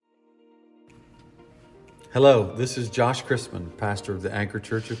Hello, this is Josh Chrisman, pastor of the Anchor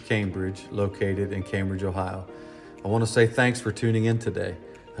Church of Cambridge, located in Cambridge, Ohio. I want to say thanks for tuning in today.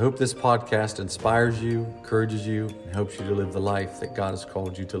 I hope this podcast inspires you, encourages you, and helps you to live the life that God has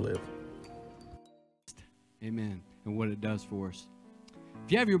called you to live. Amen. And what it does for us.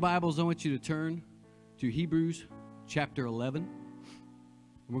 If you have your Bibles, I want you to turn to Hebrews chapter 11.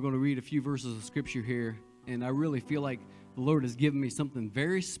 And we're going to read a few verses of Scripture here. And I really feel like the Lord has given me something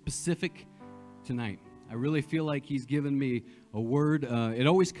very specific tonight. I really feel like He's given me a word. It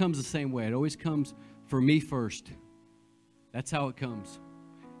always comes the same way. It always comes for me first. That's how it comes.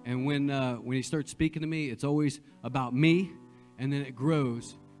 And when He starts speaking to me, it's always about me, and then it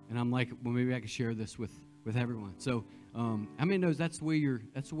grows. And I'm like, well, maybe I can share this with everyone. So, how many knows that's the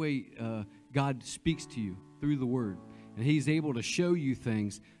way God speaks to you through the Word, and He's able to show you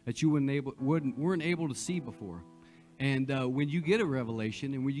things that you weren't able to see before. And when you get a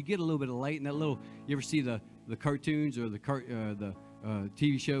revelation, and when you get a little bit of light, and that little, you ever see the cartoons or the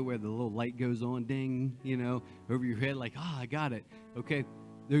TV show where the little light goes on, ding, over your head, like, I got it. Okay,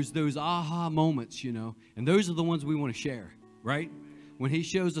 there's those aha moments, and those are the ones we want to share, right? When He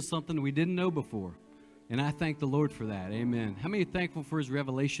shows us something we didn't know before. And I thank the Lord for that. Amen. How many are thankful for His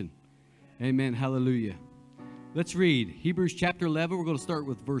revelation? Amen. Hallelujah. Let's read Hebrews chapter 11. We're going to start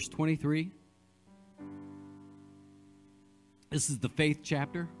with verse 23. This is the faith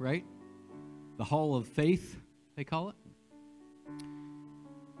chapter, right? The hall of faith, they call it.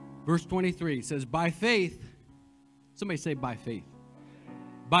 Verse 23 says, by faith, somebody say by faith.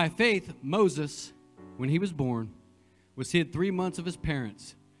 By faith, Moses, when he was born, was hid 3 months of his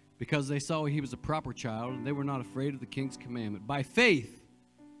parents because they saw he was a proper child and they were not afraid of the king's commandment. By faith,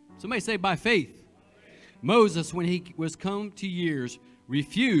 somebody say by faith. Moses, when he was come to years,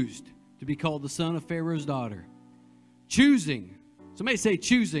 refused to be called the son of Pharaoh's daughter, choosing, somebody say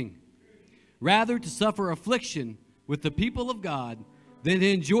choosing, rather to suffer affliction with the people of God than to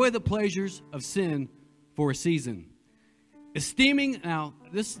enjoy the pleasures of sin for a season. Esteeming, now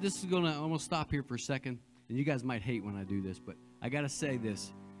this is I'm going to stop here for a second, and you guys might hate when I do this, but I got to say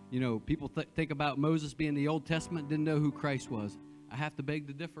this. People think about Moses being the Old Testament, didn't know who Christ was. I have to beg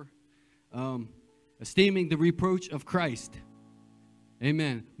to differ. Esteeming the reproach of Christ.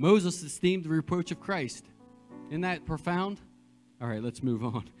 Amen. Moses esteemed the reproach of Christ. Isn't that profound? All right, let's move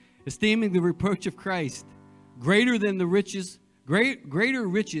on. Esteeming the reproach of Christ greater than the riches, greater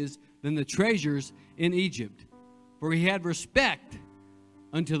riches than the treasures in Egypt, for he had respect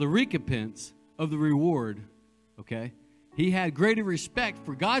unto the recompense of the reward. Okay? He had greater respect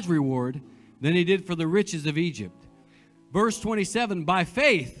for God's reward than he did for the riches of Egypt. Verse 27, by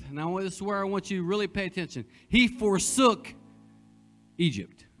faith, now this is where I want you to really pay attention. He forsook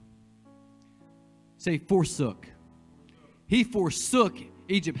Egypt. Say forsook. He forsook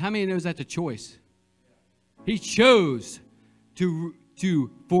Egypt. How many knows that's a choice? He chose to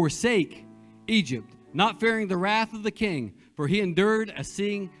forsake Egypt, not fearing the wrath of the king, for he endured as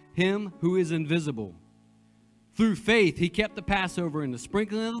seeing him who is invisible. Through faith he kept the Passover and the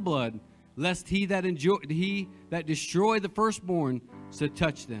sprinkling of the blood, lest he that destroyed the firstborn should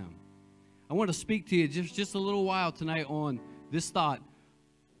touch them. I want to speak to you just a little while tonight on this thought: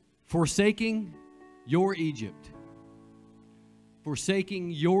 forsaking your Egypt.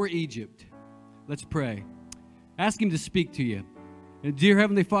 Forsaking your Egypt. Let's pray. Ask Him to speak to you. And dear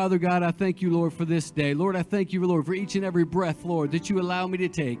Heavenly Father, God, I thank you, Lord, for this day. Lord, I thank you, Lord, for each and every breath, Lord, that you allow me to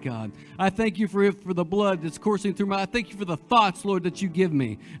take, God. I thank you for the blood that's coursing through I thank you for the thoughts, Lord, that you give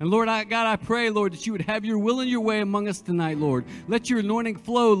me. And Lord, God, I pray, Lord, that you would have your will and your way among us tonight, Lord. Let your anointing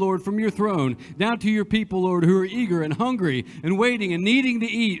flow, Lord, from your throne down to your people, Lord, who are eager and hungry and waiting and needing to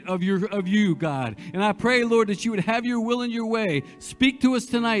eat of you, God. And I pray, Lord, that you would have your will and your way. Speak to us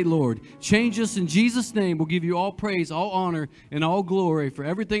tonight, Lord. Change us in Jesus' name. We'll give you all praise, all honor, and all glory for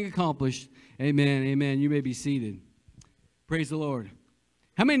everything accomplished. Amen. Amen. You may be seated. Praise the Lord.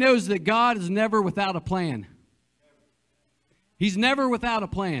 How many knows that God is never without a plan? He's never without a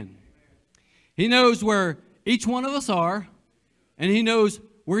plan. He knows where each one of us are, and He knows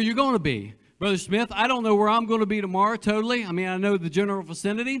where you're going to be. Brother Smith, I don't know where I'm going to be tomorrow totally. I mean, I know the general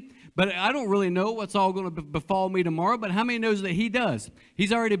vicinity, but I don't really know what's all going to befall me tomorrow. But how many knows that He does?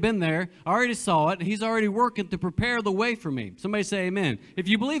 He's already been there. I already saw it. He's already working to prepare the way for me. Somebody say amen. If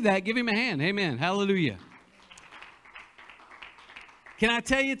you believe that, give Him a hand. Amen. Hallelujah. Can I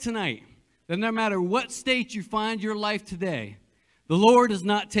tell you tonight that no matter what state you find your life today, the Lord is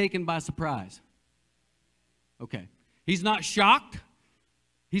not taken by surprise. Okay. He's not shocked.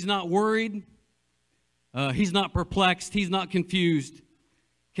 He's not worried. He's not perplexed. He's not confused.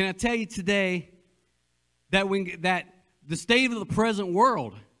 Can I tell you today that the state of the present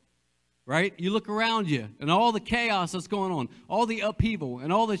world right? You look around you and all the chaos that's going on, all the upheaval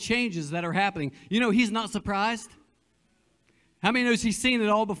and all the changes that are happening. You know, he's not surprised. How many knows he's seen it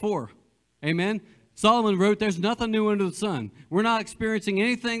all before? Amen? Solomon wrote, there's nothing new under the sun. We're not experiencing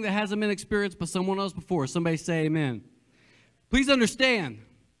anything that hasn't been experienced by someone else before. Somebody say amen. Please understand,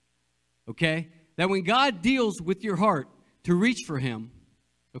 okay, that when God deals with your heart to reach for him,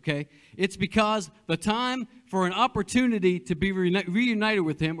 okay, it's because the time for an opportunity to be reunited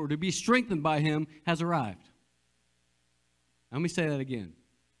with him or to be strengthened by him has arrived. Let me say that again.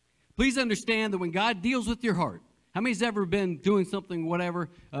 Please understand that when God deals with your heart, how many's ever been doing something, whatever,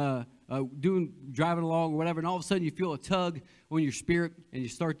 driving along or whatever, and all of a sudden you feel a tug on your spirit, and you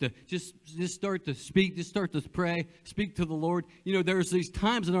start to just start to speak, just start to pray, speak to the Lord. You know, there's these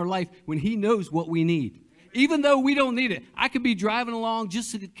times in our life when he knows what we need, even though we don't need it. I could be driving along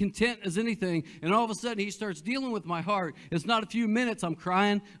just as content as anything, and all of a sudden he starts dealing with my heart. It's not a few minutes. I'm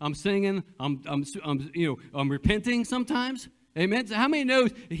crying, I'm singing, I'm repenting sometimes. Amen. So how many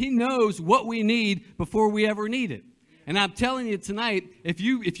knows he knows what we need before we ever need it? And I'm telling you tonight, if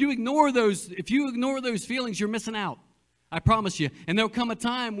you ignore those feelings, you're missing out. I promise you. And there'll come a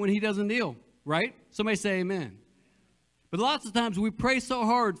time when he doesn't deal, right? Somebody say amen. But lots of times we pray so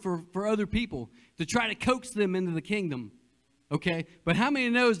hard for other people to try to coax them into the kingdom. Okay? But how many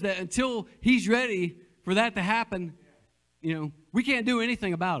knows that until he's ready for that to happen, you know, we can't do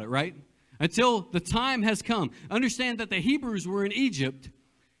anything about it, right? Until the time has come. Understand that the Hebrews were in Egypt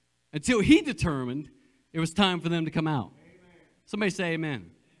until he determined it was time for them to come out. Amen. Somebody say amen.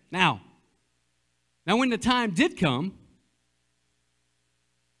 Now when the time did come,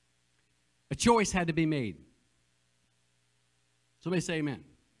 a choice had to be made. Somebody say amen.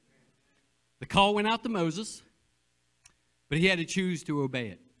 The call went out to Moses, but he had to choose to obey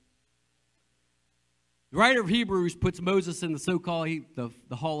it. The writer of Hebrews puts Moses in the so-called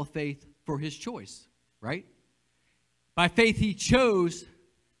the hall of faith for his choice, right? By faith, he chose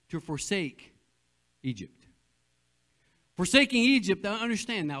to forsake Egypt. Forsaking Egypt, now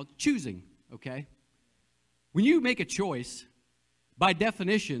understand now, choosing, okay? When you make a choice, by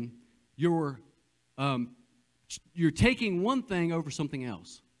definition, you're taking one thing over something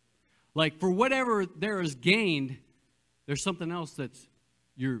else. Like for whatever there is gained, there's something else that's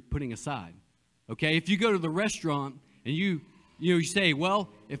you're putting aside. Okay? If you go to the restaurant and you say, well,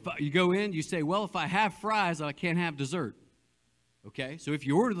 if you go in, you say, well, if I have fries, I can't have dessert. Okay? So if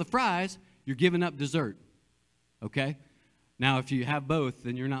you order the fries, you're giving up dessert. Okay? Now, if you have both,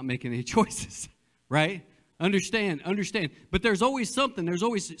 then you're not making any choices. Right? Understand. But there's always something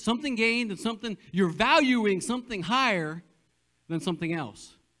gained and something, you're valuing something higher than something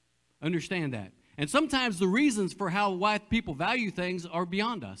else. Understand that. And sometimes the reasons for why people value things are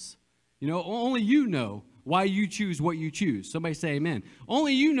beyond us. You know, only you know why you choose what you choose. Somebody say amen.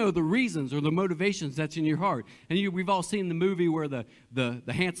 Only you know the reasons or the motivations that's in your heart. And we've all seen the movie where the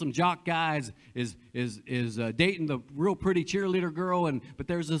handsome jock guy is dating the real pretty cheerleader girl, but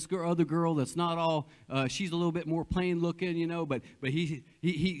there's this other girl that's not all, she's a little bit more plain looking, you know, but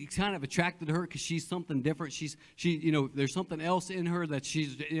he kind of attracted to her because she's something different. There's something else in her that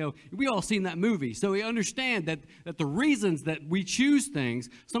she's, we all seen that movie. So we understand that the reasons that we choose things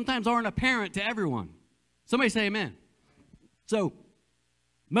sometimes aren't apparent to everyone. Somebody say amen. So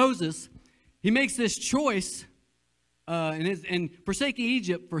Moses, he makes this choice, and forsaking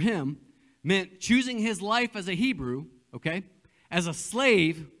Egypt for him meant choosing his life as a Hebrew, okay, as a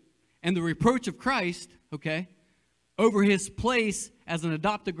slave, and the reproach of Christ, okay, over his place as an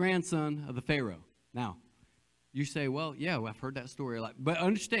adopted grandson of the Pharaoh. Now, you say, well, yeah, I've heard that story a lot. But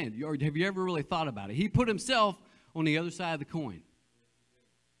understand, have you ever really thought about it? He put himself on the other side of the coin,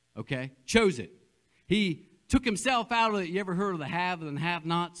 okay, chose it. He took himself out of it. You ever heard of the have and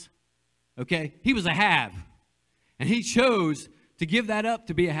have-nots? Okay? He was a have. And he chose to give that up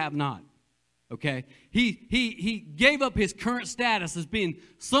to be a have-not. Okay? He gave up his current status as being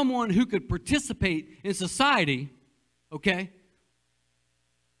someone who could participate in society, okay,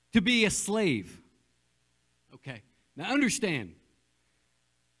 to be a slave. Okay? Now understand,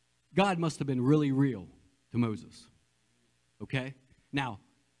 God must have been really real to Moses. Okay? Now,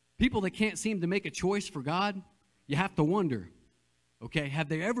 people that can't seem to make a choice for God, you have to wonder, okay, have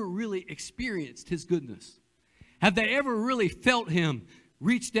they ever really experienced his goodness? Have they ever really felt him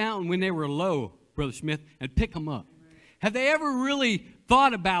reach down when they were low, Brother Smith, and pick them up? Have they ever really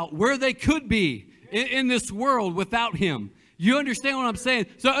thought about where they could be in this world without him? You understand what I'm saying?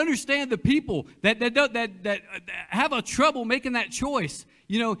 So understand the people that have a trouble making that choice.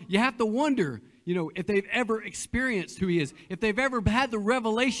 You know, you have to wonder, if they've ever experienced who he is, if they've ever had the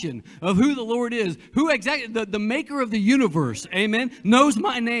revelation of who the Lord is, who exactly, the maker of the universe, amen, knows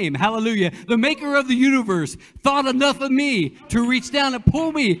my name, hallelujah. The maker of the universe thought enough of me to reach down and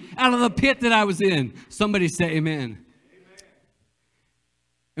pull me out of the pit that I was in. Somebody say amen.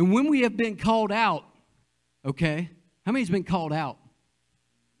 And when we have been called out, okay, how many's been called out?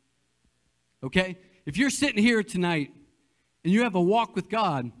 Okay, if you're sitting here tonight and you have a walk with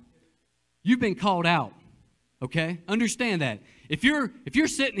God, you've been called out. Okay, understand that. If you're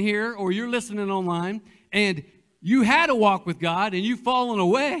sitting here or you're listening online and you had a walk with God and you've fallen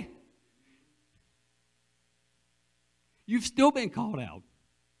away, you've still been called out.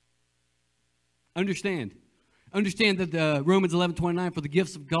 Understand that Romans 11:29, for the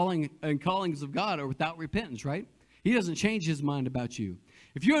gifts of calling and callings of God are without repentance, right? He doesn't change his mind about you.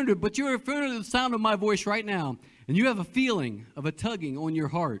 You're under the sound of my voice right now, and you have a feeling of a tugging on your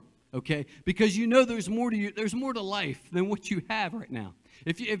heart, okay? Because you know there's more to you, there's more to life than what you have right now.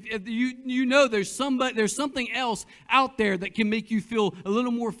 If you know there's something else out there that can make you feel a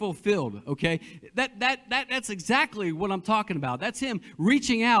little more fulfilled, okay? That's exactly what I'm talking about. That's him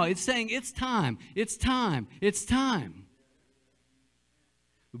reaching out. It's saying it's time. It's time. It's time.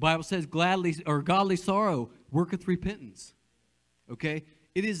 The Bible says godly sorrow worketh repentance. Okay?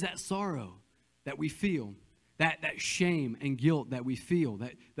 It is that sorrow that we feel, that shame and guilt that we feel,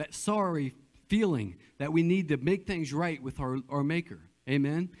 that sorry feeling that we need to make things right with our Maker.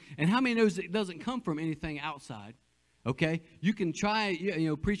 Amen? And how many knows it doesn't come from anything outside? Okay? You can try,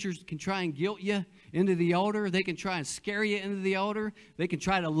 preachers can try and guilt you into the altar. They can try and scare you into the altar. They can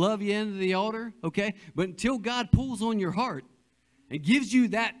try to love you into the altar. Okay? But until God pulls on your heart and gives you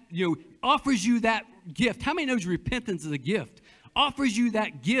that, offers you that gift. How many knows repentance is a gift? Offers you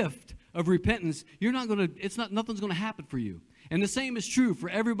that gift of repentance, nothing's going to happen for you. And the same is true for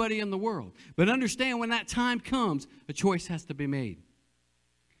everybody in the world. But understand, when that time comes, a choice has to be made.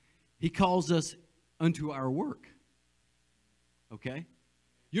 He calls us unto our work. Okay?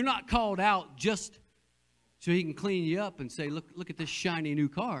 You're not called out just so he can clean you up and say, look at this shiny new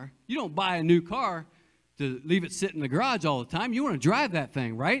car. You don't buy a new car to leave it sit in the garage all the time. You want to drive that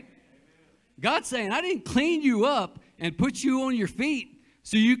thing, right? God's saying, I didn't clean you up and put you on your feet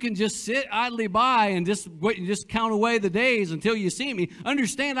so you can just sit idly by and just count away the days until you see me.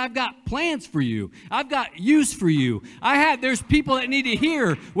 Understand, I've got plans for you. I've got use for you. There's people that need to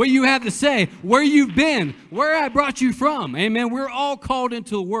hear what you have to say, where you've been, where I brought you from. Amen. We're all called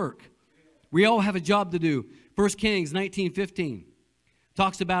into work. We all have a job to do. 1 Kings 19:15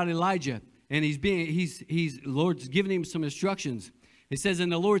 talks about Elijah, and the Lord's giving him some instructions. It says,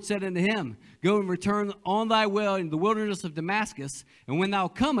 and the Lord said unto him, go and return on thy way in the wilderness of Damascus, and when thou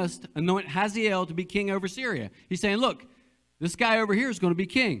comest, anoint Hazael to be king over Syria. He's saying, look, this guy over here is going to be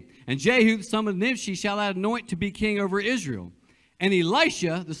king. And Jehu, the son of Nimshi, shall thou anoint to be king over Israel. And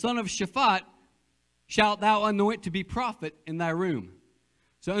Elisha, the son of Shaphat, shalt thou anoint to be prophet in thy room.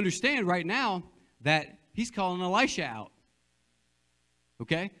 So understand right now that he's calling Elisha out.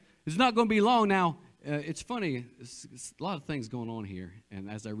 Okay? It's not going to be long now. It's funny, it's a lot of things going on here, and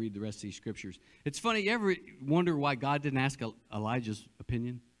as I read the rest of these scriptures, it's funny, you ever wonder why God didn't ask Elijah's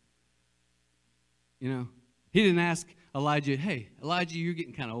opinion? He didn't ask Elijah, hey, Elijah, you're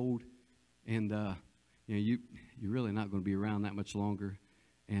getting kind of old, and you're really not going to be around that much longer,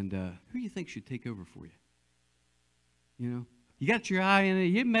 and who do you think should take over for you? You got your eye in it.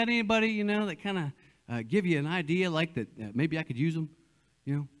 You met anybody, that kind of give you an idea like that maybe I could use them?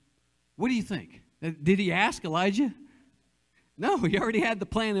 What do you think? Did he ask Elijah? No, he already had the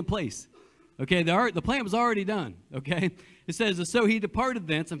plan in place. Okay, the plan was already done. Okay, it says, so he departed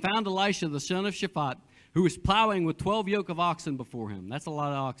thence and found Elisha, the son of Shaphat, who was plowing with 12 yoke of oxen before him. That's a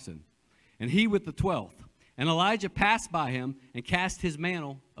lot of oxen. And he with the 12th. And Elijah passed by him and cast his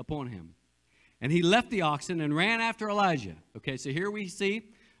mantle upon him. And he left the oxen and ran after Elijah. Okay, so here we see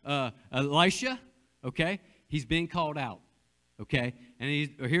Elisha. Okay, he's being called out. Okay, and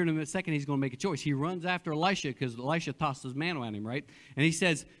here in a second, he's going to make a choice. He runs after Elisha because Elisha tossed his mantle at him, right? And he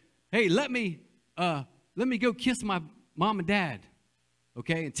says, hey, let me go kiss my mom and dad,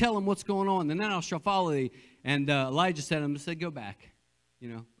 okay, and tell them what's going on, and then I shall follow thee. And Elijah said to him, go back.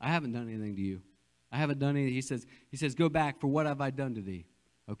 I haven't done anything to you. I haven't done anything. He says, go back, for what have I done to thee?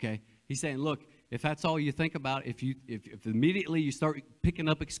 Okay, he's saying, look, if that's all you think about, if immediately you start picking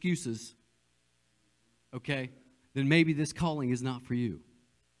up excuses, okay, then maybe this calling is not for you.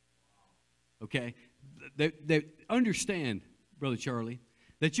 Okay? They understand, Brother Charlie,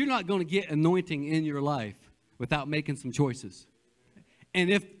 that you're not going to get anointing in your life without making some choices. And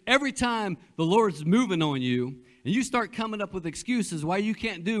if every time the Lord's moving on you, and you start coming up with excuses why you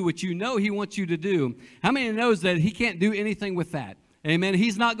can't do what you know he wants you to do, how many knows that he can't do anything with that? Amen.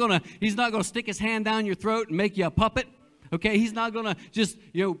 He's not gonna stick his hand down your throat and make you a puppet. Okay, he's not gonna just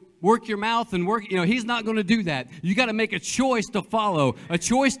work your mouth and work. He's not gonna do that. You got to make a choice to follow, a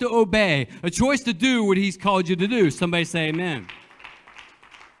choice to obey, a choice to do what he's called you to do. Somebody say amen.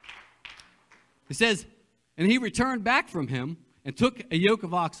 It says, and he returned back from him and took a yoke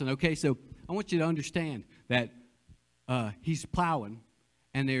of oxen. Okay, so I want you to understand that he's plowing,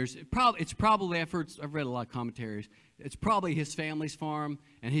 and it's probably I've read a lot of commentaries. It's probably his family's farm,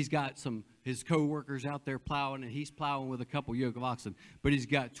 and he's got his co-workers out there plowing, and he's plowing with a couple yoke of oxen. But he's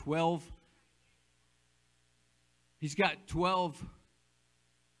got 12. He's got 12.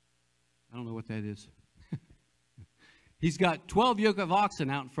 I don't know what that is. He's got 12 yoke of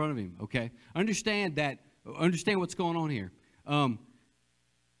oxen out in front of him. Okay, understand what's going on here.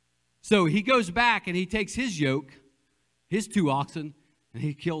 So he goes back and he takes his yoke, his 2 oxen, and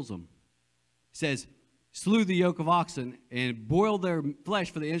he kills them. He says, slew the yoke of oxen and boiled their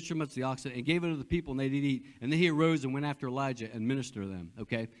flesh for the instruments of the oxen and gave it to the people, and they did eat. And then he arose and went after Elijah and ministered to them.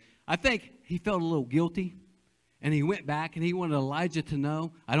 Okay, I think he felt a little guilty, and he went back and he wanted Elijah to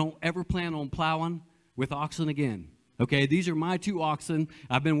know, I don't ever plan on plowing with oxen again. Okay, these are my 2 oxen.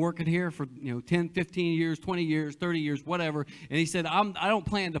 I've been working here for 10, 15 years, 20 years, 30 years, whatever. And he said, I don't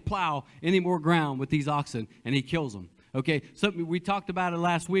plan to plow any more ground with these oxen. And he kills them. Okay, something we talked about it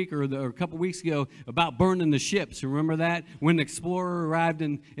last week or a couple weeks ago about burning the ships. Remember that when the explorer arrived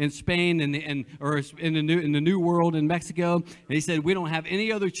in Spain or in the New World in Mexico, and he said we don't have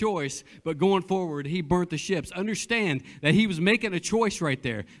any other choice but going forward. He burnt the ships. Understand that he was making a choice right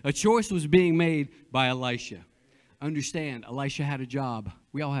there. A choice was being made by Elisha. Understand, Elisha had a job.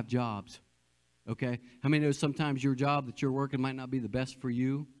 We all have jobs. Okay, how many know sometimes your job that you're working might not be the best for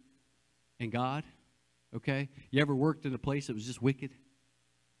you and God? Okay? You ever worked in a place that was just wicked?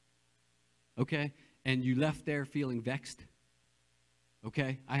 Okay? And you left there feeling vexed?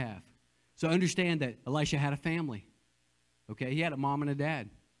 Okay? I have. So understand that Elisha had a family. Okay? He had a mom and a dad.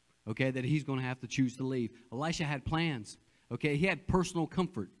 Okay? That he's going to have to choose to leave. Elisha had plans. Okay? He had personal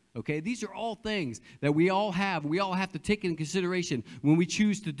comfort. Okay? These are all things that we all have. We all have to take into consideration when we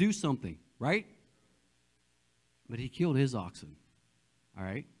choose to do something. Right? But he killed his oxen. All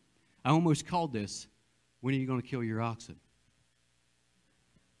right? I almost called this, when are you going to kill your oxen?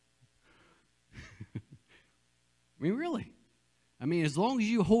 I mean, really. I mean, as long as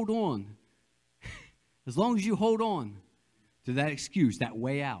you hold on to that excuse, that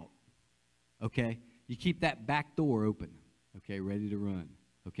way out, okay, you keep that back door open, okay, ready to run,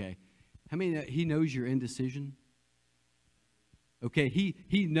 okay. How many, he knows your indecision? Okay,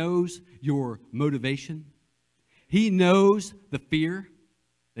 he knows your motivation. He knows the fear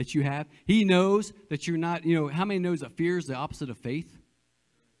that you have. He knows that you're not, how many knows that fear is the opposite of faith?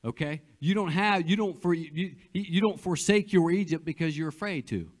 Okay? You don't forsake your Egypt because you're afraid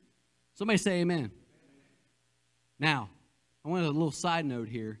to. Somebody say amen. Now, I want a little side note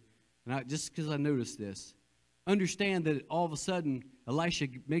here, and just because I noticed this. Understand that all of a sudden, Elisha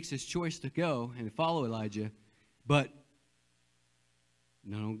makes his choice to go and follow Elijah, but,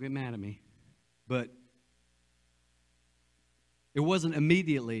 no, don't get mad at me, but it wasn't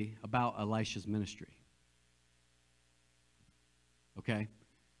immediately about Elisha's ministry. Okay?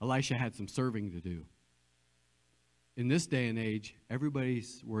 Elisha had some serving to do. In this day and age,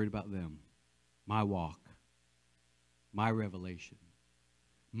 everybody's worried about them. My walk. My revelation.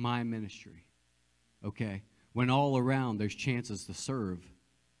 My ministry. Okay? When all around there's chances to serve,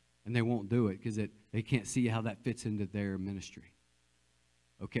 and they won't do it because they can't see how that fits into their ministry.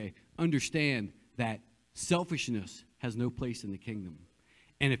 Okay? Understand that selfishness has no place in the kingdom.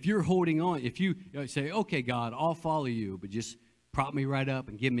 And if you're holding on, if you say, okay, God, I'll follow you, but just prop me right up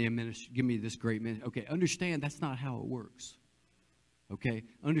and give me a ministry, give me this great ministry. Okay, understand that's not how it works. Okay,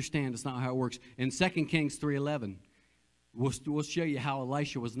 understand it's not how it works. In 2 Kings 3:11, we'll show you how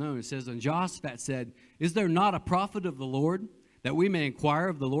Elisha was known. It says, and Jehoshaphat said, is there not a prophet of the Lord, that we may inquire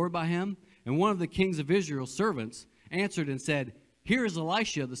of the Lord by him? And one of the kings of Israel's servants answered and said, here is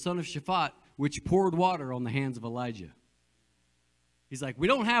Elisha, the son of Shaphat, which poured water on the hands of Elijah. He's like, we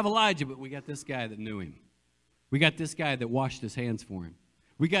don't have Elijah, but we got this guy that knew him. We got this guy that washed his hands for him.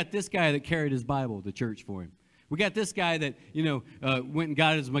 We got this guy that carried his Bible to church for him. We got this guy that, went and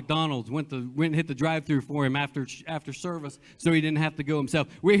got his McDonald's, went and hit the drive-thru for him after service so he didn't have to go himself.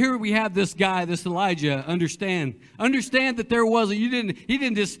 Here we have this guy, this Elijah. Understand that he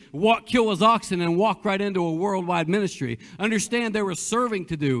didn't just kill his oxen and walk right into a worldwide ministry. Understand there was serving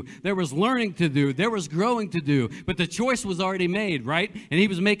to do, there was learning to do, there was growing to do, but the choice was already made, right? And he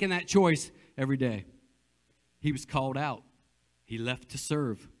was making that choice every day. He was called out. He left to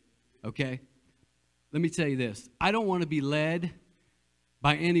serve, okay? Let me tell you this. I don't want to be led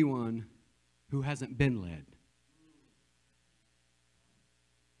by anyone who hasn't been led.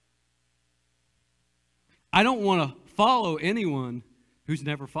 I don't want to follow anyone who's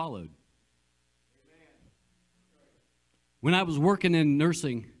never followed. When I was working in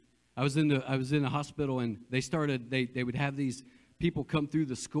nursing, I was in a hospital, and they would have these people come through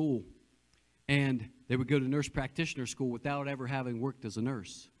the school, and they would go to nurse practitioner school without ever having worked as a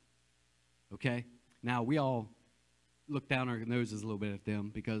nurse. Okay? Now, we all look down our noses a little bit at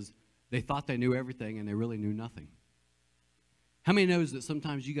them because they thought they knew everything and they really knew nothing. How many knows that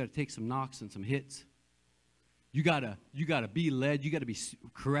sometimes you got to take some knocks and some hits? You got to be led. You got to be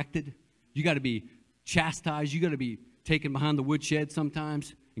corrected. You got to be chastised. You got to be taken behind the woodshed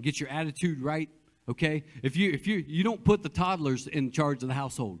sometimes and get your attitude right. Okay? If you don't put the toddlers in charge of the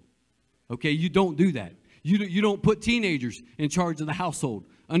household. Okay? You don't do that. You don't put teenagers in charge of the household.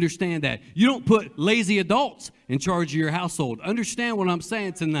 Understand that. You don't put lazy adults in charge of your household. Understand what I'm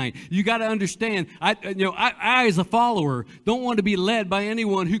saying tonight. You got to understand, I as a follower don't want to be led by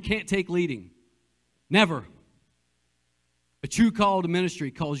anyone who can't take leading. Never. A true call to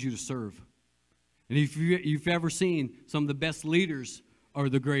ministry calls you to serve. And if you've ever seen, some of the best leaders are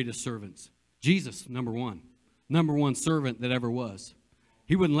the greatest servants. Jesus, number one servant that ever was.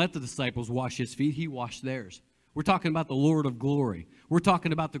 He wouldn't let the disciples wash his feet. He washed theirs. We're talking about the Lord of glory. We're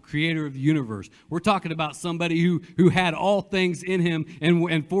talking about the creator of the universe. We're talking about somebody who had all things in him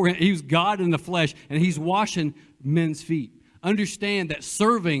and for him. He was God in the flesh, and he's washing men's feet. Understand that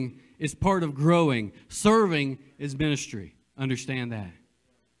serving is part of growing. Serving is ministry. Understand that.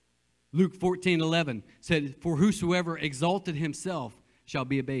 Luke 14:11 said, "For whosoever exalted himself shall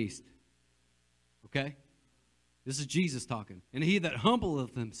be abased." Okay? This is Jesus talking. "And he that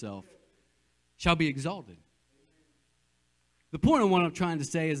humbleth himself shall be exalted." The point of what I'm trying to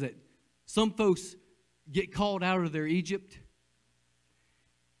say is that some folks get called out of their Egypt,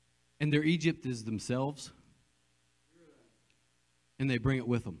 and their Egypt is themselves, and they bring it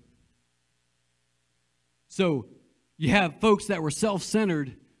with them. So you have folks that were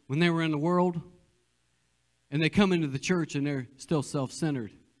self-centered when they were in the world, and they come into the church and they're still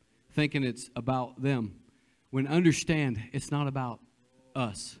self-centered, thinking it's about them. When understand, it's not about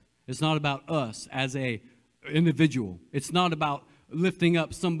us. It's not about us as a individual. It's not about lifting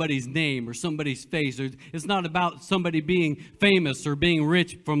up somebody's name or somebody's face. It's not about somebody being famous or being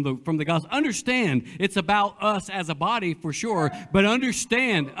rich from the gospel. Understand, it's about us as a body for sure, but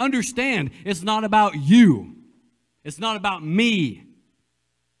understand, it's not about you. It's not about me.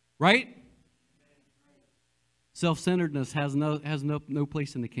 Right? Self-centeredness has no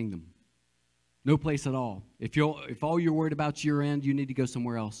place in the kingdom. No place at all. If all you're worried about your end, you need to go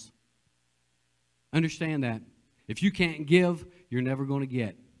somewhere else. Understand that. If you can't give, you're never going to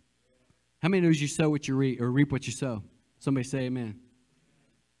get. How many knows you sow what you reap, or reap what you sow? Somebody say amen.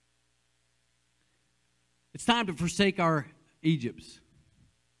 It's time to forsake our Egypts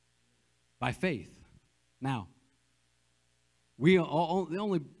by faith. Now, the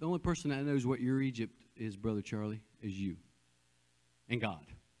only person that knows what your Egypt is, Brother Charlie, is you and God.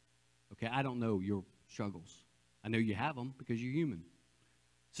 Okay, I don't know your struggles. I know you have them because you're human.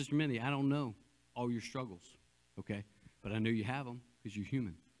 Sister Minnie, I don't know all your struggles, okay? But I know you have them because you're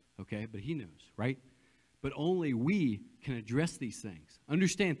human, okay? But he knows, right? But only we can address these things.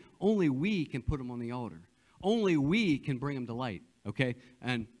 Understand, only we can put them on the altar. Only we can bring them to light, okay?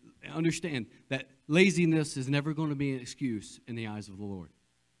 And understand that laziness is never going to be an excuse in the eyes of the Lord,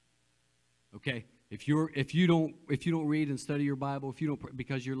 okay? If you don't read and study your Bible, if you don't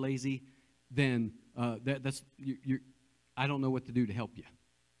because you're lazy, then I don't know what to do to help you.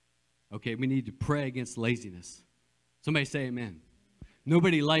 Okay, we need to pray against laziness. Somebody say amen.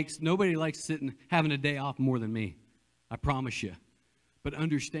 Nobody likes sitting, having a day off more than me. I promise you. But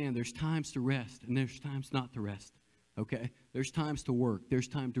understand, there's times to rest, and there's times not to rest. Okay? There's times to work. There's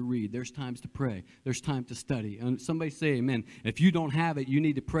time to read. There's times to pray. There's time to study. And somebody say amen. If you don't have it, you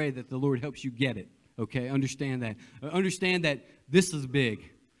need to pray that the Lord helps you get it. Okay? Understand that. Understand that this is big.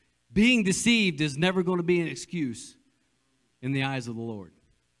 Being deceived is never going to be an excuse in the eyes of the Lord.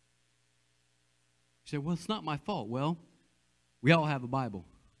 You say, well, it's not my fault. Well, we all have a Bible.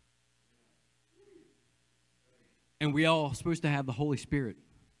 And we all supposed to have the Holy Spirit.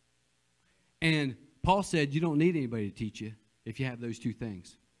 And Paul said you don't need anybody to teach you if you have those two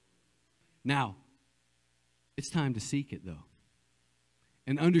things. Now, it's time to seek it, though.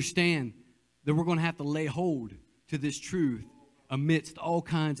 And understand that we're going to have to lay hold to this truth amidst all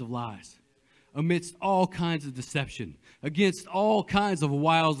kinds of lies, amidst all kinds of deception, against all kinds of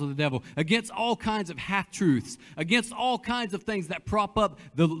wiles of the devil, against all kinds of half-truths, against all kinds of things that prop up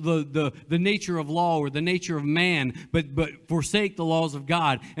the nature of law or the nature of man, but forsake the laws of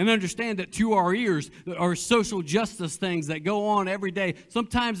God. And understand that to our ears are social justice things that go on every day.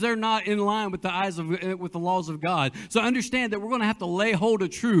 Sometimes they're not in line with the laws of God. So understand that we're going to have to lay hold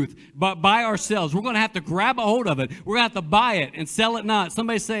of truth by ourselves. We're going to have to grab a hold of it. We're going to have to buy it and sell it not.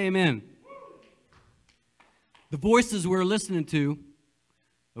 Somebody say amen. The voices we're listening to,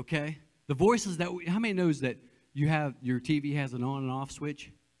 okay? The voices that how many knows that your TV has an on and off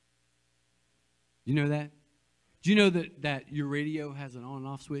switch? You know that? Do you know that your radio has an on and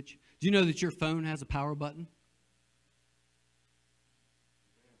off switch? Do you know that your phone has a power button?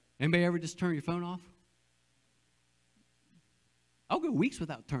 Anybody ever just turn your phone off? I'll go weeks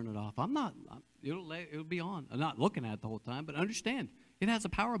without turning it off. It'll be on. I'm not looking at it the whole time, but understand, it has a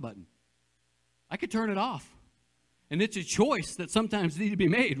power button. I could turn it off. And it's a choice that sometimes needs to be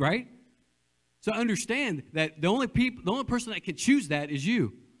made, right? So understand that the only person that can choose that is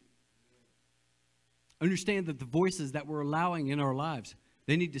you. Understand that the voices that we're allowing in our lives,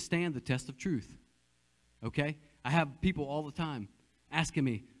 they need to stand the test of truth. Okay? I have people all the time asking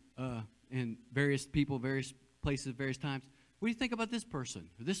me, and various people, various places, various times, what do you think about this person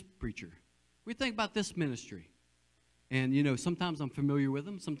or this preacher? What do you think about this ministry? And, sometimes I'm familiar with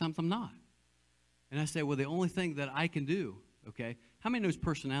them, sometimes I'm not. And I say, well, the only thing that I can do, okay, how many knows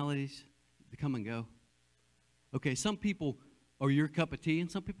personalities that come and go? Okay, some people are your cup of tea and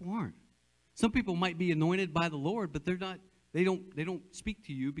some people aren't. Some people might be anointed by the Lord, but they don't speak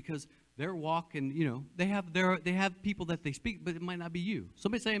to you because their walk and, they have people that they speak, but it might not be you.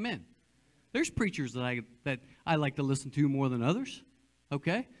 Somebody say amen. There's preachers that I like to listen to more than others,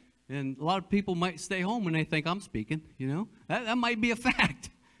 okay? And a lot of people might stay home when they think I'm speaking, That might be a fact,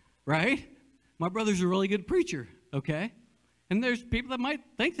 right? My brother's a really good preacher, okay? And there's people that might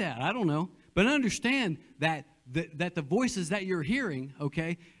think that. I don't know. But understand that the voices that you're hearing,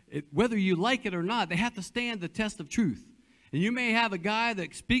 okay, whether you like it or not, they have to stand the test of truth. And you may have a guy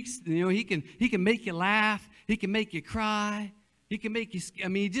that speaks, he can make you laugh. He can make you cry. He can make you,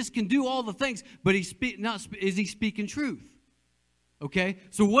 he just can do all the things. But is he speaking truth? Okay?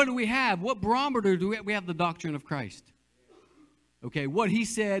 So what do we have? What barometer do we have? We have the doctrine of Christ. Okay? What he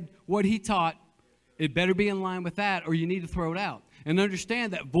said, what he taught, it better be in line with that, or you need to throw it out. And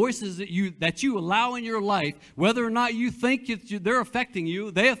understand that voices that you allow in your life, whether or not you think they're affecting you,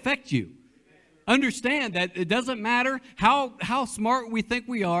 they affect you. Understand that it doesn't matter how smart we think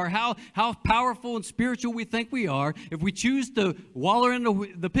we are, how powerful and spiritual we think we are. If we choose to waller in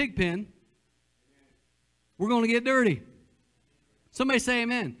the pig pen, we're going to get dirty. Somebody say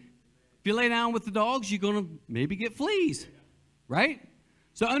amen. If you lay down with the dogs, you're going to maybe get fleas, right?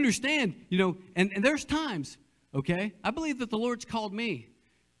 So understand, and there's times, okay? I believe that the Lord's called me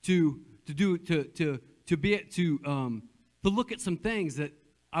to look at some things that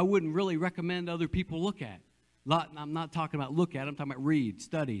I wouldn't really recommend other people look at. I'm not talking about look at, I'm talking about read,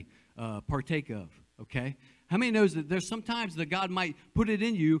 study, partake of, okay? How many knows that there's sometimes that God might put it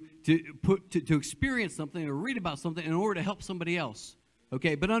in you to experience something or read about something in order to help somebody else,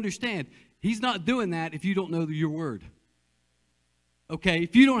 okay? But understand, He's not doing that if you don't know your word. Okay,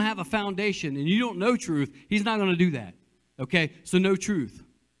 if you don't have a foundation and you don't know truth, He's not going to do that. Okay, so know truth.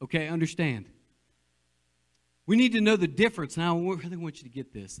 Okay, understand. We need to know the difference. Now, I really want you to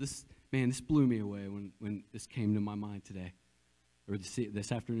get this. This blew me away when this came to my mind today, or this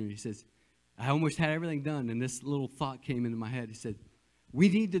afternoon. He says, I almost had everything done, and this little thought came into my head. He said, we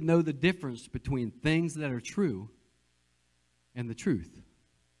need to know the difference between things that are true and the truth.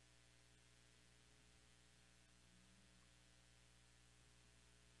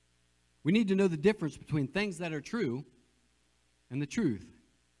 We need to know the difference between things that are true and the truth.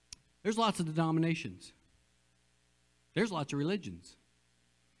 There's lots of denominations. There's lots of religions.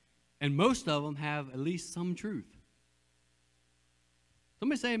 And most of them have at least some truth.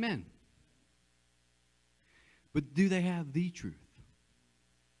 Somebody say amen. But do they have the truth?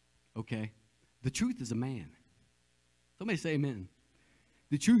 Okay. The truth is a man. Somebody say amen.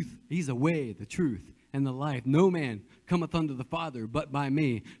 the truth. He's the way, the truth, and the life. No man cometh unto the Father but by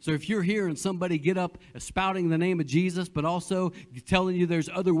me. So if you're hearing somebody get up spouting the name of Jesus, but also telling you there's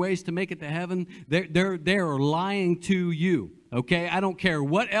other ways to make it to heaven, they're lying to you. Okay? I don't care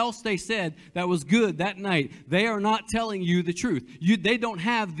what else they said that was good that night. They are not telling you the truth. They don't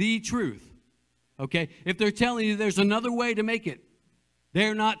have the truth. Okay? If they're telling you there's another way to make it,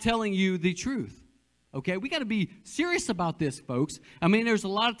 they're not telling you the truth. Okay, we got to be serious about this, folks. I mean, there's a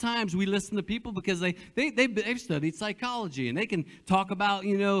lot of times we listen to people because they've studied psychology and they can talk about,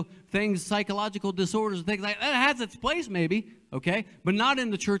 things, psychological disorders and things like that. That has its place maybe, okay, but not in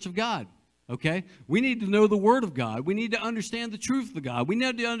the church of God, okay? We need to know the Word of God. We need to understand the truth of God. We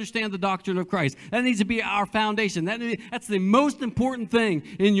need to understand the doctrine of Christ. That needs to be our foundation. That's the most important thing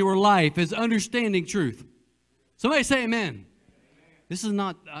in your life is understanding truth. Somebody say amen.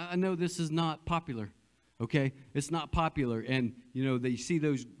 I know this is not popular. Okay, it's not popular, and they see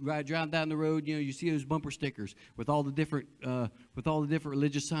those driving down the road. You see those bumper stickers with all the different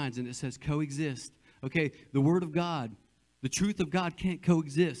religious signs, and it says coexist. Okay, the Word of God, the truth of God can't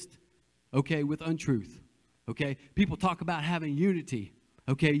coexist. Okay, with untruth. Okay, people talk about having unity.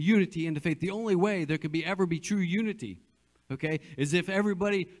 Okay, unity in the faith. The only way there could ever be true unity, okay, is if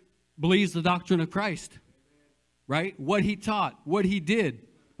everybody believes the doctrine of Christ, right? What He taught, what He did.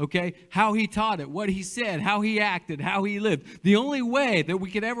 Okay, how He taught it, what He said, how He acted, how He lived. The only way that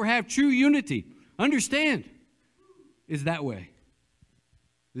we could ever have true unity, understand, is that way.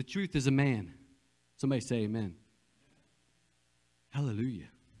 The truth is a man. Somebody say amen. Hallelujah.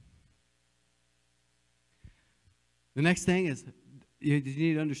 The next thing is, you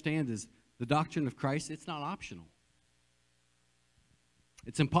need to understand is the doctrine of Christ, it's not optional.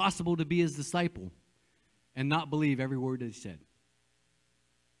 It's impossible to be His disciple and not believe every word that He said.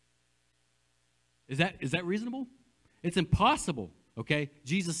 Is that reasonable? It's impossible, okay?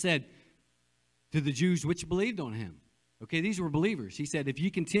 Jesus said to the Jews which believed on Him, okay, these were believers. He said, if you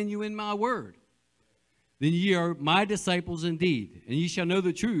continue in my word, then ye are my disciples indeed, and ye shall know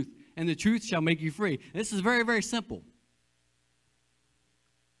the truth, and the truth shall make you free. And this is very, very simple.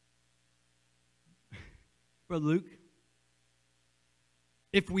 Brother Luke,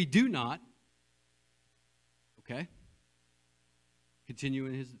 if we do not, okay, continue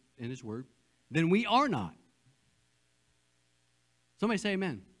in his word, then we are not. Somebody say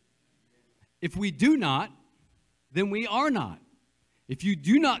amen. If we do not, then we are not. If you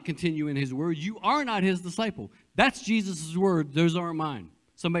do not continue in His word, you are not His disciple. That's Jesus' word. Those aren't mine.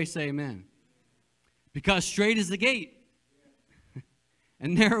 Somebody say amen. Because straight is the gate,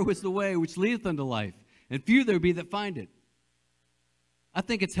 and narrow is the way which leadeth unto life, and few there be that find it. I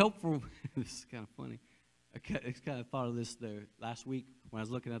think it's helpful. This is kind of funny. I kind of thought of this there last week when I was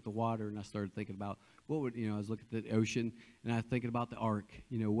looking at the water, and I started thinking about I was looking at the ocean, and I was thinking about the ark.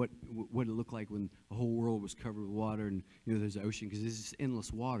 What it looked like when the whole world was covered with water, and there's the ocean because it's just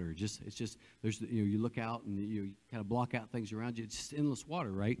endless water. It's just there's you look out and you kind of block out things around you. It's just endless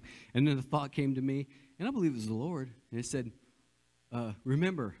water, right? And then the thought came to me, and I believe it was the Lord, and it said,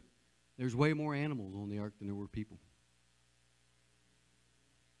 "Remember, there's way more animals on the ark than there were people."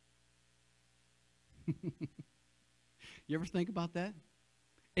 You ever think about that?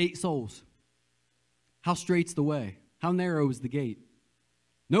 8 souls. How straight's the way? How narrow is the gate?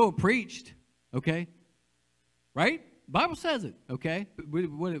 Noah preached, okay? Right? The Bible says it, okay?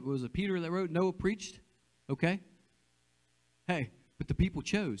 What was it, Peter that wrote? Noah preached, okay? Hey, but the people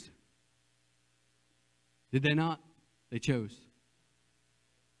chose. Did they not? They chose.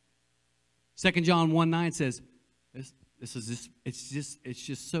 2 John 1:9 says, it's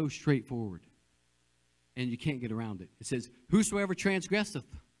just so straightforward. And you can't get around it. It says, whosoever transgresseth,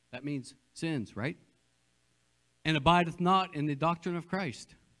 that means sins, right? And abideth not in the doctrine of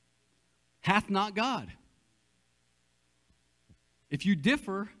Christ, hath not God. If you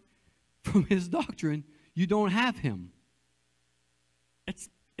differ from His doctrine, you don't have Him.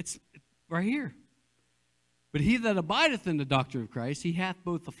 It's right here. But he that abideth in the doctrine of Christ, he hath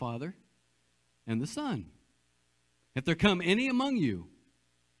both the Father and the Son. If there come any among you,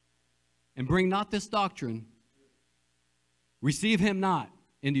 and bring not this doctrine, receive him not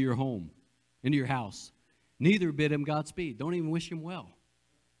into your home, into your house. Neither bid him Godspeed. Don't even wish him well.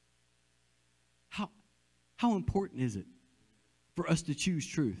 How important is it for us to choose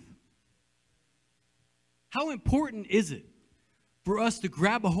truth? How important is it for us to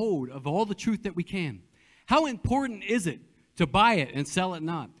grab a hold of all the truth that we can? How important is it to buy it and sell it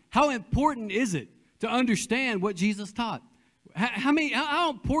not? How important is it to understand what Jesus taught? How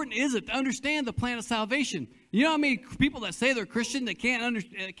important is it to understand the plan of salvation? You know how many people that say they're Christian that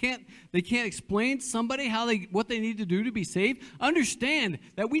can't explain to somebody what they need to do to be saved? Understand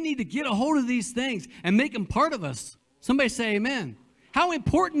that we need to get a hold of these things and make them part of us. Somebody say amen. How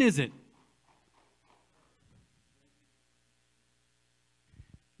important is it?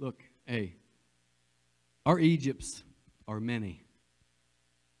 Look, hey, our Egypts are many.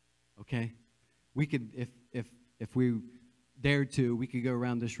 Okay? We could, if we dared to, we could go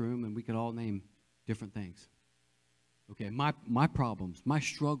around this room and we could all name different things. Okay, my problems, my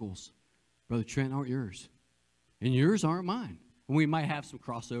struggles, Brother Trent, aren't yours. And yours aren't mine. And we might have some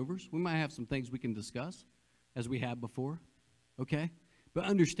crossovers. We might have some things we can discuss as we have before. Okay? But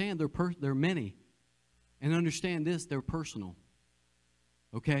understand they're many. And understand this, they're personal.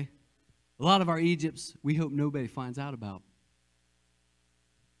 Okay? A lot of our Egypts, we hope nobody finds out about.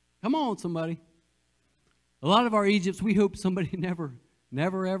 Come on, somebody. A lot of our Egypts, we hope somebody never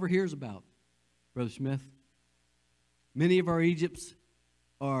ever hears about. Brother Smith. Many of our Egypts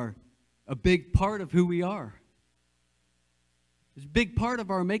are a big part of who we are. It's a big part of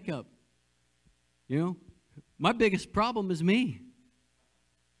our makeup. You know, my biggest problem is me.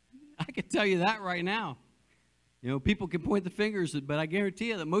 I can tell you that right now. You know, people can point the fingers, but I guarantee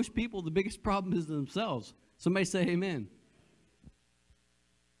you that most people, the biggest problem is themselves. Somebody say amen.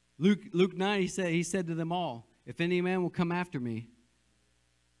 Luke 9, he said to them all, if any man will come after me,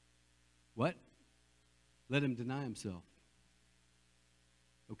 what? Let him deny himself.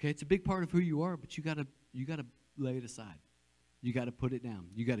 Okay, it's a big part of who you are, but you gotta lay it aside. You gotta put it down.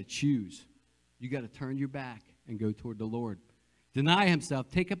 You gotta choose. You gotta turn your back and go toward the Lord. Deny himself,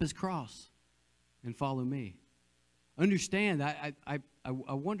 take up his cross, and follow me. Understand, I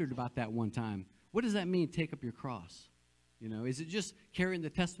wondered about that one time. What does that mean, take up your cross? You know, is it just carrying the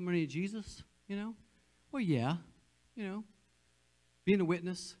testimony of Jesus? You know? Well, yeah, you know, being a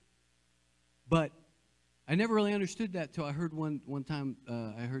witness. But I never really understood that till I heard one time,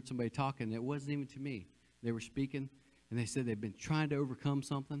 I heard somebody talking. It wasn't even to me. They were speaking, and they said they've been trying to overcome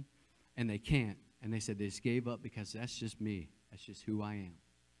something, and they can't. And they said they just gave up because that's just me. That's just who I am.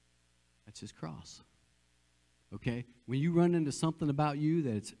 That's his cross. Okay? When you run into something about you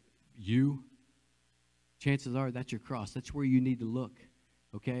that's you, chances are that's your cross. That's where you need to look.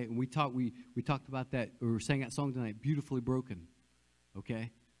 Okay? And we talked about that. We sang that song tonight, Beautifully Broken.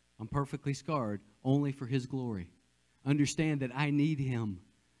 Okay? I'm perfectly scarred only for his glory. Understand that I need him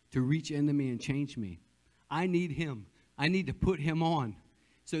to reach into me and change me. I need him. I need to put him on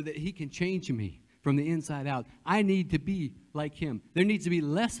so that he can change me from the inside out. I need to be like him. There needs to be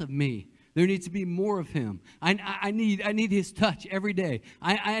less of me. There needs to be more of him. I need his touch every day.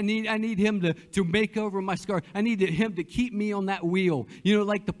 I need him to make over my scar. I need him to keep me on that wheel. You know,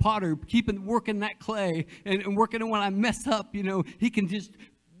 like the potter, working that clay and working, and when I mess up, you know, he can just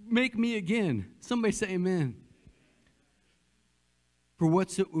make me again. Somebody say amen. For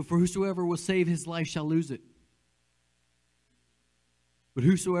whosoever will save his life shall lose it. But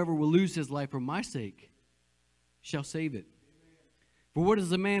whosoever will lose his life for my sake shall save it. For what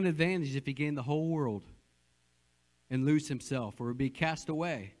is a man advantage if he gain the whole world and lose himself or be cast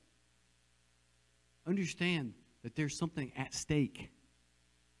away? Understand that there's something at stake.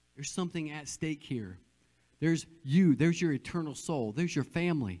 There's something at stake here. There's you. There's your eternal soul. There's your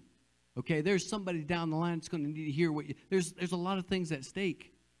family. Okay, there's somebody down the line that's going to need to hear what you... There's a lot of things at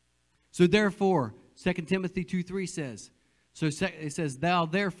stake. So therefore, 2 Timothy 2:3 says, it says, thou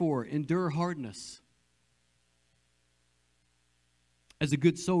therefore endure hardness as a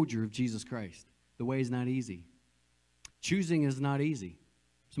good soldier of Jesus Christ. The way is not easy. Choosing is not easy.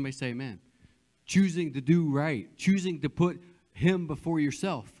 Somebody say amen. Choosing to do right. Choosing to put him before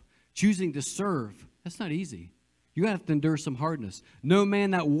yourself. Choosing to serve. That's not easy. You have to endure some hardness. No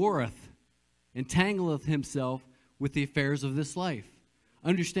man that warreth entangleth himself with the affairs of this life.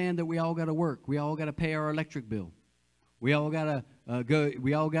 Understand that we all got to work. We all got to pay our electric bill. We all got to go.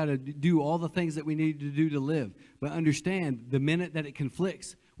 We all got to do all the things that we need to do to live. But understand, the minute that it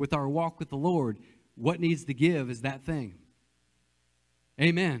conflicts with our walk with the Lord, what needs to give is that thing.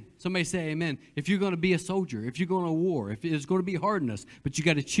 Amen. Somebody say amen. If you're going to be a soldier, if you're going to war, if it's going to be hardness, but you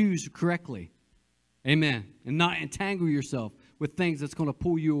got to choose correctly. Amen. And not entangle yourself with things that's going to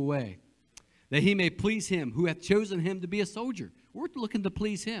pull you away. That he may please him who hath chosen him to be a soldier. We're looking to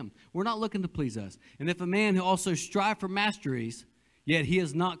please him. We're not looking to please us. And if a man who also strive for masteries, yet he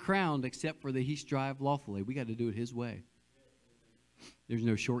is not crowned except for that he strive lawfully. We got to do it his way. There's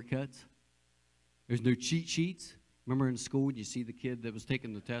no shortcuts. There's no cheat sheets. Remember in school, you see the kid that was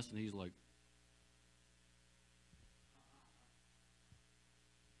taking the test and he's like,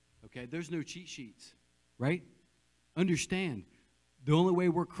 okay, there's no cheat sheets, right? Understand, the only way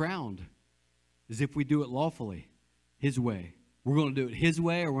we're crowned is if we do it lawfully, His way. We're going to do it His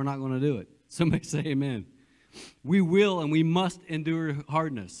way or we're not going to do it. Somebody say amen. We will and we must endure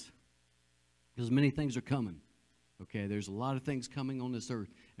hardness because many things are coming. Okay, there's a lot of things coming on this earth,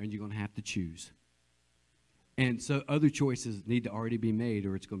 and you're going to have to choose. And so other choices need to already be made,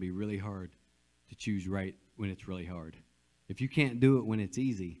 or it's going to be really hard to choose right when it's really hard. If you can't do it when it's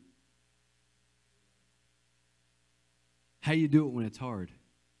easy, how you do it when it's hard?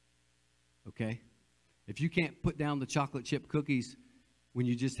 Okay? If you can't put down the chocolate chip cookies when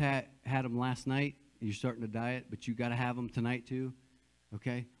you just had them last night, and you're starting to diet, but you got to have them tonight too,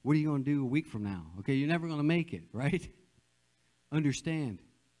 okay? What are you going to do a week from now? Okay, you're never going to make it, right? Understand.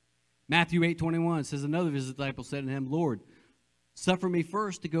 Matthew 8:21 says, another of his disciples said to him, Lord, suffer me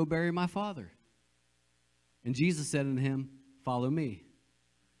first to go bury my father. And Jesus said unto him, follow me,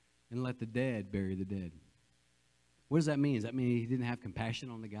 and let the dead bury the dead. What does that mean? Does that mean he didn't have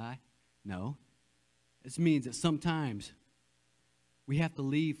compassion on the guy? No. This means that sometimes we have to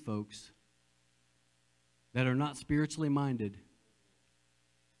leave folks that are not spiritually minded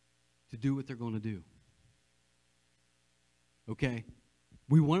to do what they're going to do. Okay?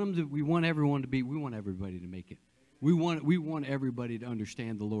 We want everybody to make it. We want everybody to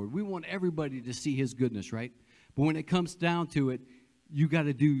understand the Lord. We want everybody to see His goodness, right? But when it comes down to it, you got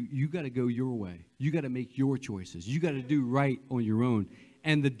to go your way. You got to make your choices. You got to do right on your own.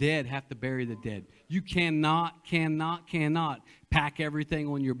 And the dead have to bury the dead. You cannot pack everything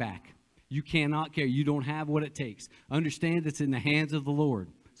on your back. You cannot carry. You don't have what it takes. Understand it's in the hands of the Lord.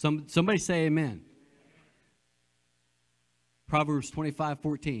 Somebody say amen. Proverbs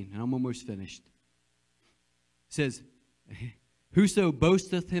 25:14, and I'm almost finished. It says, whoso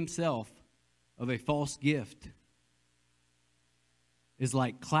boasteth himself of a false gift is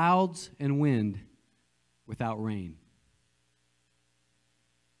like clouds and wind without rain.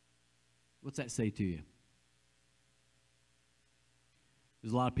 What's that say to you?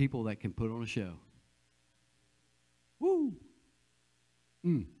 There's a lot of people that can put on a show. Woo!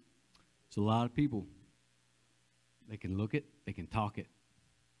 There's a lot of people. They can look it, they can talk it,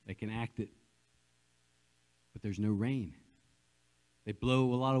 they can act it, but there's no rain. They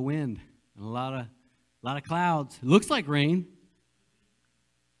blow a lot of wind and a lot of clouds. It looks like rain,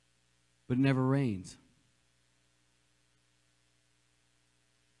 but it never rains.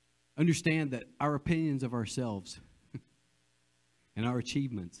 Understand that our opinions of ourselves and our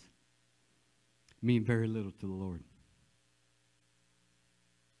achievements mean very little to the Lord.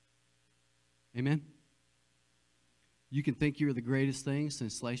 Amen? You can think you're the greatest thing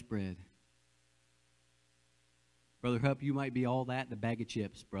since sliced bread. Brother Hupp, you might be all that in a bag of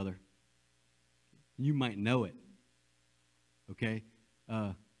chips, brother. You might know it. Okay?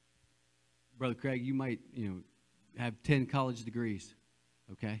 Brother Craig, you might, have 10 college degrees.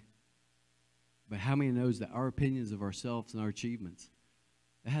 Okay? But how many knows that our opinions of ourselves and our achievements,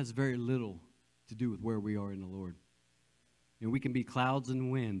 that has very little to do with where we are in the Lord. We can be clouds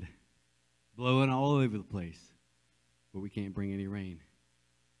and wind blowing all over the place, but we can't bring any rain.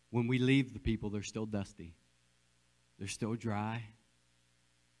 When we leave the people, they're still dusty. They're still dry.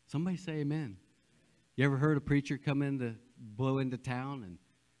 Somebody say amen. You ever heard a preacher blow into town and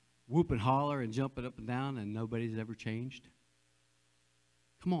whoop and holler and jump it up and down and nobody's ever changed?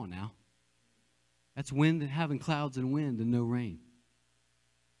 Come on now. That's wind, having clouds and wind and no rain.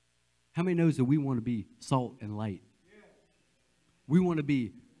 How many knows that we want to be salt and light? We want to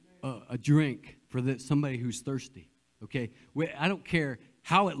be a drink for somebody who's thirsty. Okay, I don't care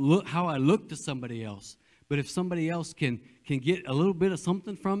how I look to somebody else, but if somebody else can get a little bit of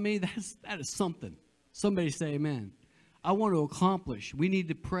something from me, that is something. Somebody say amen. I want to accomplish. We need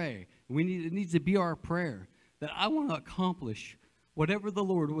to pray. It needs to be our prayer that I want to accomplish whatever the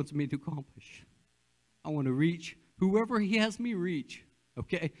Lord wants me to accomplish. I want to reach whoever He has me reach.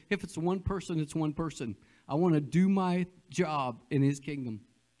 Okay, if it's one person, it's one person. I want to do my job in His kingdom.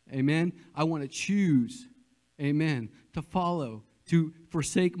 Amen. I want to choose. Amen. To follow, to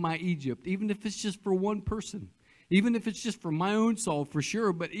forsake my Egypt, even if it's just for one person, even if it's just for my own soul, for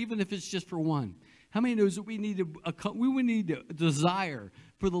sure, but even if it's just for one. How many knows that we need to desire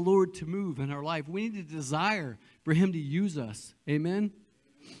for the Lord to move in our life? We need to desire for Him to use us. Amen.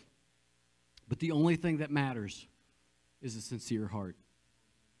 But the only thing that matters is a sincere heart.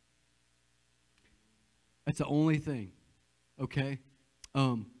 That's the only thing. Okay?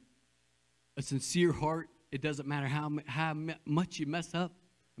 A sincere heart. It doesn't matter how much you mess up.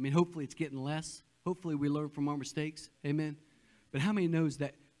 I mean, hopefully it's getting less. Hopefully we learn from our mistakes. Amen. But how many knows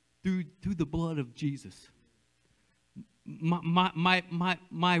that through the blood of Jesus,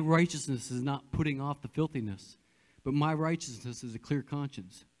 my righteousness is not putting off the filthiness, But my righteousness is a clear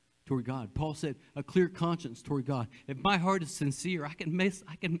conscience toward God. Paul said, a clear conscience toward God. If my heart is sincere, I can mess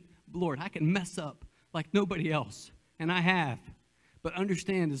up like nobody else. And I have. But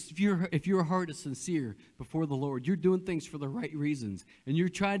understand is if your heart is sincere before the Lord, you're doing things for the right reasons, and you're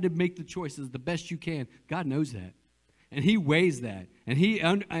trying to make the choices the best you can. God knows that. And he weighs that. And he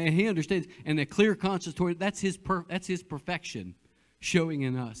understands. And a clear conscience toward that's his perfection showing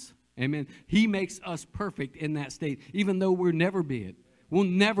in us. Amen. He makes us perfect in that state, even though we'll never be it. We'll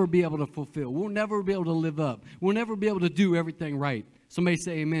never be able to fulfill. We'll never be able to live up. We'll never be able to do everything right. Somebody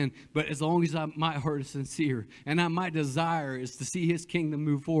say amen. But as long as my heart is sincere and my desire is to see his kingdom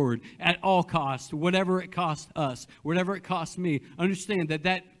move forward at all costs, whatever it costs us, whatever it costs me, understand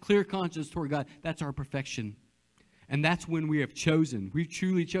that clear conscience toward God, that's our perfection. And that's when we have chosen. We've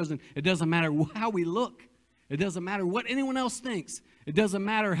truly chosen. It doesn't matter how we look. It doesn't matter what anyone else thinks. It doesn't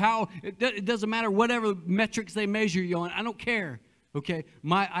matter it doesn't matter whatever metrics they measure you on. I don't care. Okay,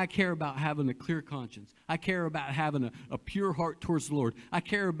 I care about having a clear conscience. I care about having a pure heart towards the Lord. I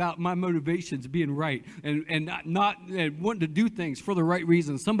care about my motivations being right and not wanting to do things for the right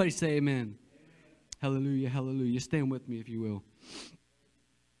reasons. Somebody say amen. Amen. Hallelujah, hallelujah. Stand with me if you will.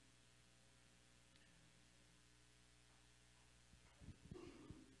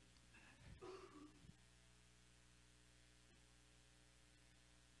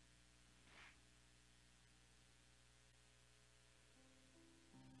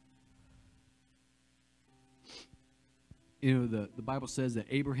 You know, the Bible says that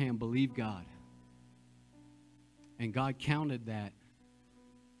Abraham believed God. And God counted that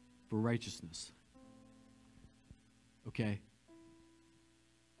for righteousness. Okay?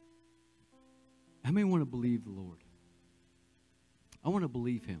 How many want to believe the Lord? I want to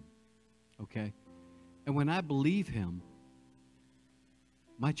believe him. Okay? And when I believe him,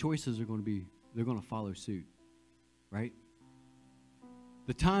 my choices are going to follow suit. Right?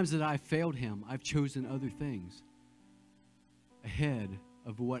 The times that I failed him, I've chosen other things ahead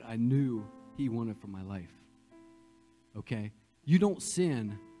of what I knew he wanted for my life. Okay? You don't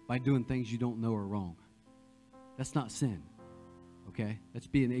sin by doing things you don't know are wrong. That's not sin. Okay? That's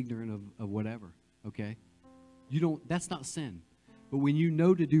being ignorant of whatever. Okay? That's not sin. But when you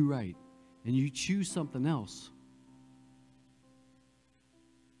know to do right and you choose something else,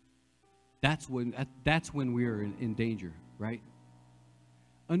 that's when we're in danger, right?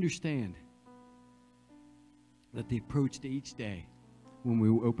 Understand that the approach to each day when we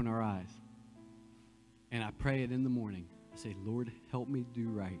open our eyes, and I pray it in the morning, I say, Lord, help me do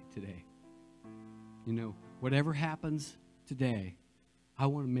right today. You know, whatever happens today, I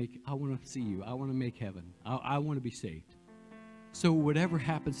want to see you. I want to make heaven. I want to be saved. So whatever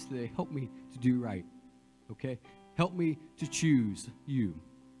happens today, help me to do right. Okay? Help me to choose you.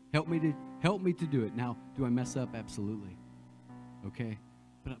 Help me to do it. Now, do I mess up? Absolutely. Okay?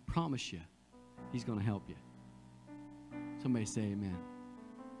 But I promise you, he's going to help you. Somebody say amen.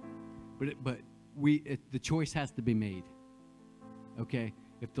 But the choice has to be made. Okay?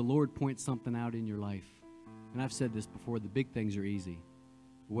 If the Lord points something out in your life, and I've said this before, the big things are easy.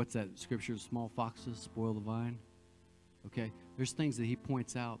 What's that scripture? Small foxes spoil the vine. Okay? There's things that he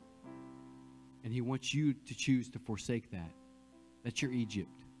points out, and he wants you to choose to forsake that. That's your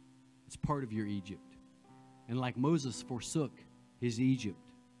Egypt. It's part of your Egypt. And like Moses forsook his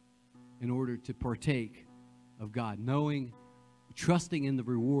Egypt in order to partake of God, trusting in the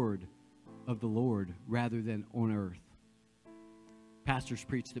reward of the Lord rather than on earth. Pastors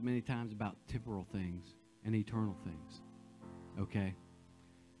preached it many times about temporal things and eternal things. Okay?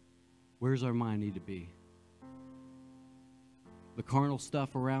 Where's our mind need to be? The carnal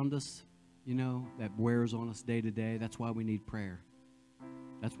stuff around us, you know, that wears on us day to day, that's why we need prayer.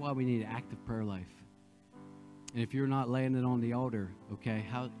 That's why we need an active prayer life. And if you're not laying it on the altar, okay,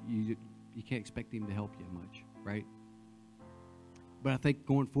 how you can't expect him to help you much, right? But I think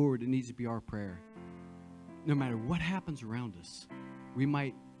going forward, it needs to be our prayer. No matter what happens around us, we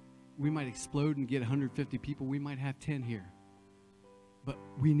might explode and get 150 people. We might have 10 here. But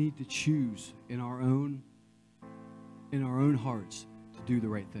we need to choose in our own hearts to do the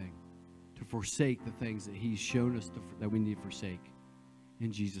right thing, to forsake the things that he's shown us that we need to forsake.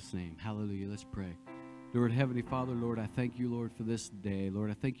 In Jesus' name, hallelujah. Let's pray. Lord, Heavenly Father, Lord, I thank you, Lord, for this day.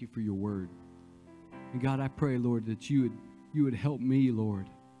 Lord, I thank you for your word. And God, I pray, Lord, that you would help me, Lord,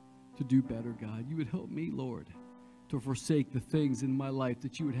 to do better, God. You would help me, Lord, to forsake the things in my life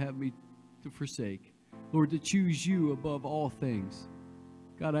that you would have me to forsake. Lord, to choose you above all things.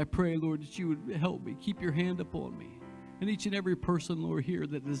 God, I pray, Lord, that you would help me. Keep your hand upon me. And each and every person, Lord, here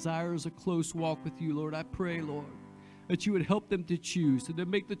that desires a close walk with you, Lord, I pray, Lord, that you would help them to choose and to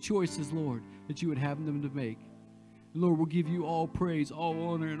make the choices, Lord, that you would have them to make. Lord, we'll give you all praise, all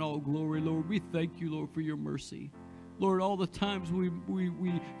honor, and all glory. Lord, we thank you, Lord, for your mercy. Lord, all the times we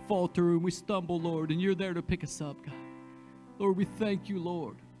falter and we stumble, Lord, and you're there to pick us up, God. Lord, we thank you,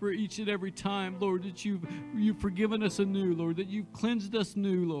 Lord, for each and every time, Lord, that you've forgiven us anew, Lord, that you've cleansed us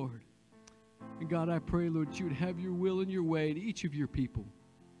new, Lord. And God, I pray, Lord, that you would have your will and your way in each of your people.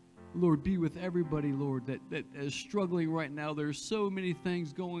 Lord, be with everybody, Lord, that is struggling right now. There's so many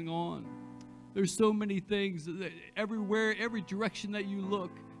things going on. There's so many things that everywhere, every direction that you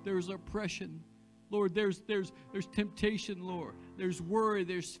look, there's oppression. Lord, there's temptation, Lord. There's worry,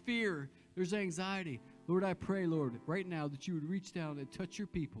 there's fear, there's anxiety. Lord, I pray, Lord, right now that you would reach down and touch your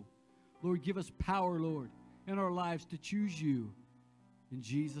people. Lord, give us power, Lord, in our lives to choose you. In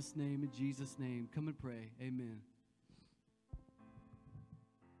Jesus' name, come and pray. Amen.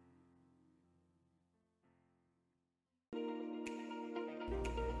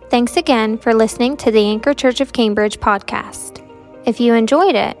 Thanks again for listening to the Anchor Church of Cambridge podcast. If you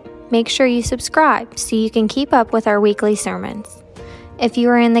enjoyed it, make sure you subscribe so you can keep up with our weekly sermons. If you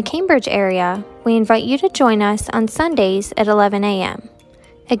are in the Cambridge area, we invite you to join us on Sundays at 11 a.m.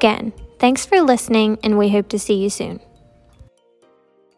 Again, thanks for listening, and we hope to see you soon.